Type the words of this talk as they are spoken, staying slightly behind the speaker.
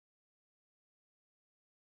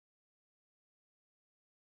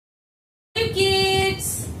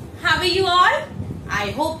are you all? I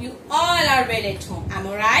hope you all are well at home. Am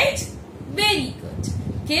I right? Very good.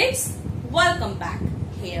 Kids, welcome back.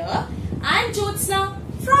 Here I am Jyotsna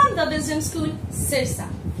from the Wisdom School, Sirsa.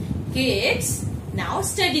 Kids, now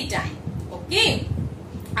study time. Okay?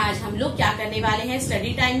 आज हम लोग क्या करने वाले हैं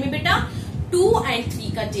study time में बेटा? 2 and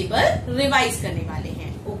 3 का टेबल रिवाइज करने वाले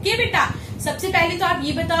हैं. ओके बेटा, सबसे पहले तो आप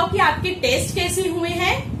ये बताओ कि आपके टेस्ट कैसे हुए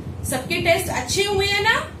हैं? सबके टेस्ट अच्छे हुए हैं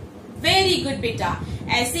ना? वेरी गुड बेटा.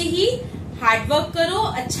 ऐसे ही हार्डवर्क करो,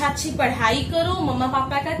 अच्छी पढ़ाई करो, मम्मा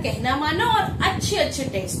पापा का कहना मानो और अच्छे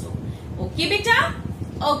टेस्ट दो. ओके बेटा?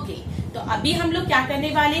 ओके. तो अभी हम लोग क्या करने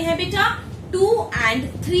वाले हैं बेटा? 2 and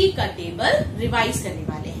 3 का टेबल रिवाइज करने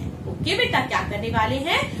वाले हैं. ओके बेटा, क्या करने वाले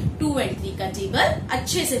हैं? 2 and 3 का टेबल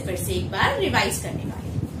अच्छे से फिर से एक बार रिवाइज करने वाले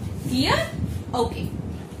हैं. क्लियर? ओके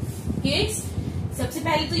किड्स, सबसे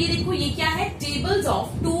पहले तो ये देखो, ये क्या है? Tables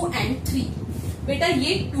of 2 and 3. बेटा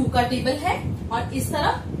ये 2 का टेबल है और इस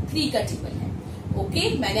तरफ 3 का टेबल है. ओके,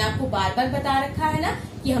 मैंने आपको बार बार बता रखा है ना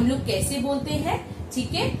कि हम लोग कैसे बोलते हैं.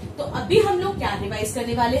 ठीक है, तो अभी हम लोग क्या रिवाइज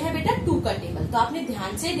करने वाले हैं बेटा? 2 का टेबल. तो आपने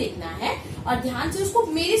ध्यान से देखना है और ध्यान से उसको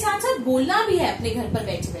मेरे साथ साथ बोलना भी है अपने घर पर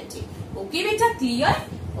बैठे बैठे. ओके बेटा? क्लियर?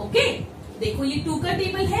 ओके, देखो ये 2 का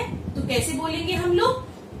टेबल है तो कैसे बोलेंगे हम लोग?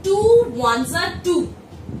 2 ones are 2.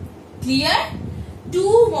 Clear?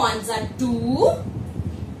 2 ones are 2,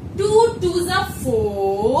 2 twos are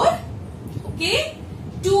 4, okay,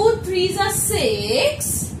 2 threes are 6,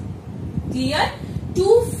 clear?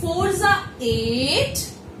 2 fours are 8,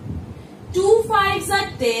 2 fives are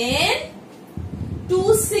 10,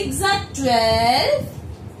 2 sixes are 12,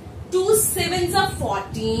 2 sevens are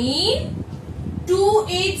 14, 2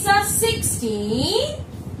 eights are 16,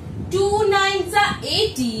 2 nines are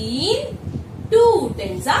 18, 2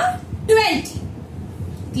 tens are 20.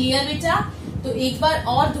 Clear बेटा? तो एक बार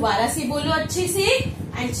और दोबारा से बोलो अच्छे से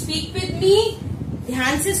एंड स्पीक विद मी.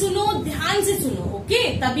 ध्यान से सुनो, ध्यान से सुनो. ओके,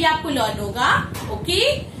 तभी आपको लर्न होगा. Okay,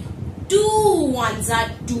 2 ones are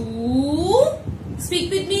 2. Speak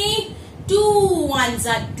with me. 2 ones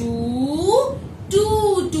are 2,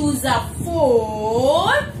 2 twos are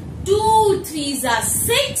 4, 2 threes are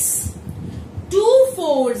 6, 2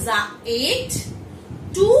 fours are 8,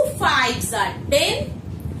 2 fives are 10,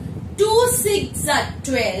 2 sixes are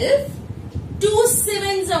 12, 2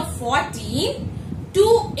 sevens are 14, 2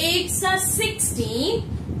 eights are 16,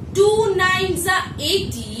 2 nines are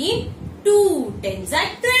 18, 2 tens are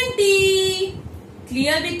 20.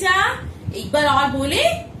 Clear बेटा? एक बार और बोले,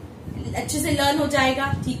 अच्छे से लर्न हो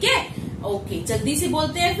जाएगा. ठीक है? ओके, जल्दी से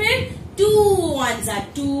बोलते हैं फिर. 2 ones are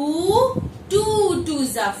 2, 2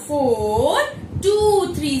 twos are 4,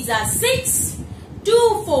 2 threes are 6, 2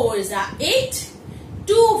 fours are 8,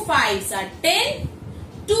 2 fives are 10,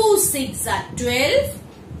 2 sixes are 12,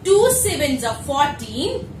 2 sevens are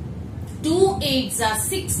 14, 2 eights are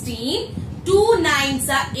 16, 2 nines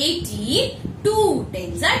are 18, 2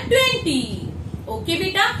 tens are 20. Okay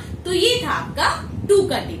बेटा, तो ये था आपका 2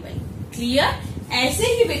 का टेबल. क्लियर? ऐसे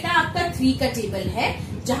ही बेटा आपका 3 का टेबल है.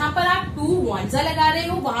 जहां पर आप 2 ones लगा रहे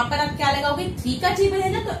हो वहां पर आप क्या लगाओगे? 3 का टेबल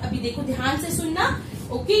है ना. तो अभी देखो, ध्यान से सुनना.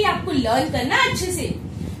 ओके, ये आपको लर्न करना अच्छे से.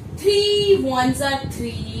 3 ones are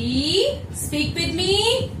 3. Speak with me.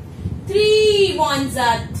 3 ones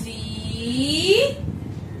are 3.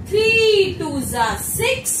 3 twos are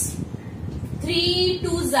 6. 3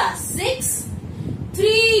 twos are 6.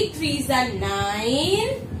 3 threes are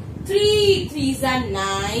 9. 3 threes are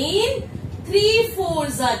 9. 3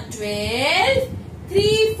 fours are 12.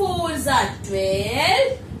 3 fours are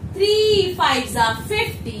 12. 3 fives are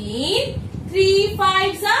 15. 3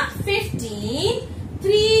 fives are 15.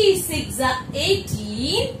 3 sixes are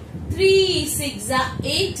 18. 3 sixes are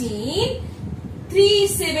 18. 3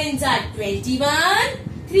 sevens are 21.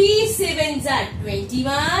 3 sevens are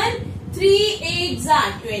 21. 3 eights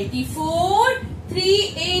are 24.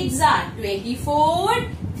 3 eights are 24.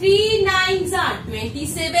 3 nines are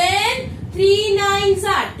 27. 3 nines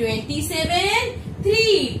are 27.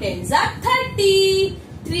 3 tens are 30.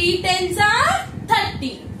 3 tens are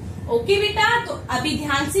 30. Okay बेटा, तो अभी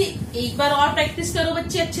ध्यान से एक बार और practice करो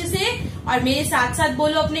बच्चे अच्छे से और मेरे साथ साथ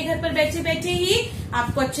बोलो अपने घर पर बैठे बैठे ही.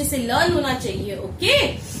 आपको अच्छे से लर्न होना चाहिए. Okay,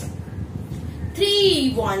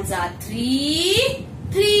 3 ones are 3,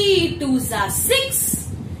 3 twos are 6,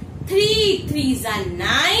 3 threes are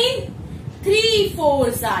 9, 3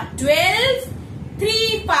 fours are 12,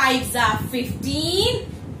 3 fives are 15,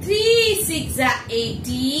 3 sixes are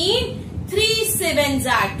 18, 3 sevens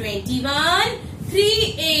are 21,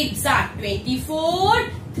 3 eights are 24,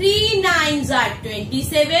 3 nines are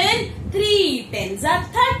 27, 3 tens are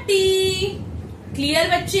 30. Clear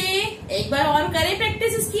बच्चे? एक बार और करें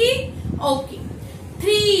प्रैक्टिस इसकी. Okay,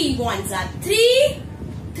 3 ones are 3,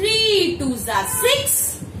 3 2s are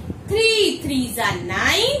 6, 3 3s are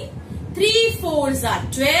 9, 3 4s are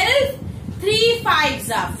 12, 3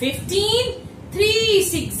 5s are 15, 3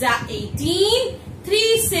 6s are 18,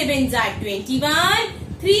 3 7s are 21,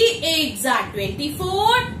 3 8s are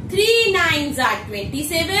 24, 3 9s are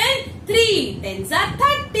 27, 3 10s are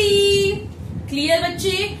 30. Clear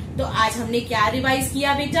बच्चे? तो आज हमने क्या रिवाइज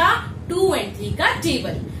किया बेटा? 2 and 3 का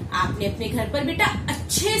टेबल। आपने अपने घर पर बेटा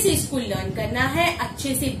अच्छे से इसको लर्न करना है,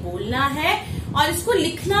 अच्छे से बोलना है और इसको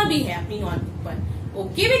लिखना भी है अपनी नोटबुक पर।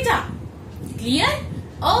 ओके बेटा? Clear?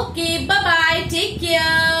 Okay, bye bye, take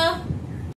care.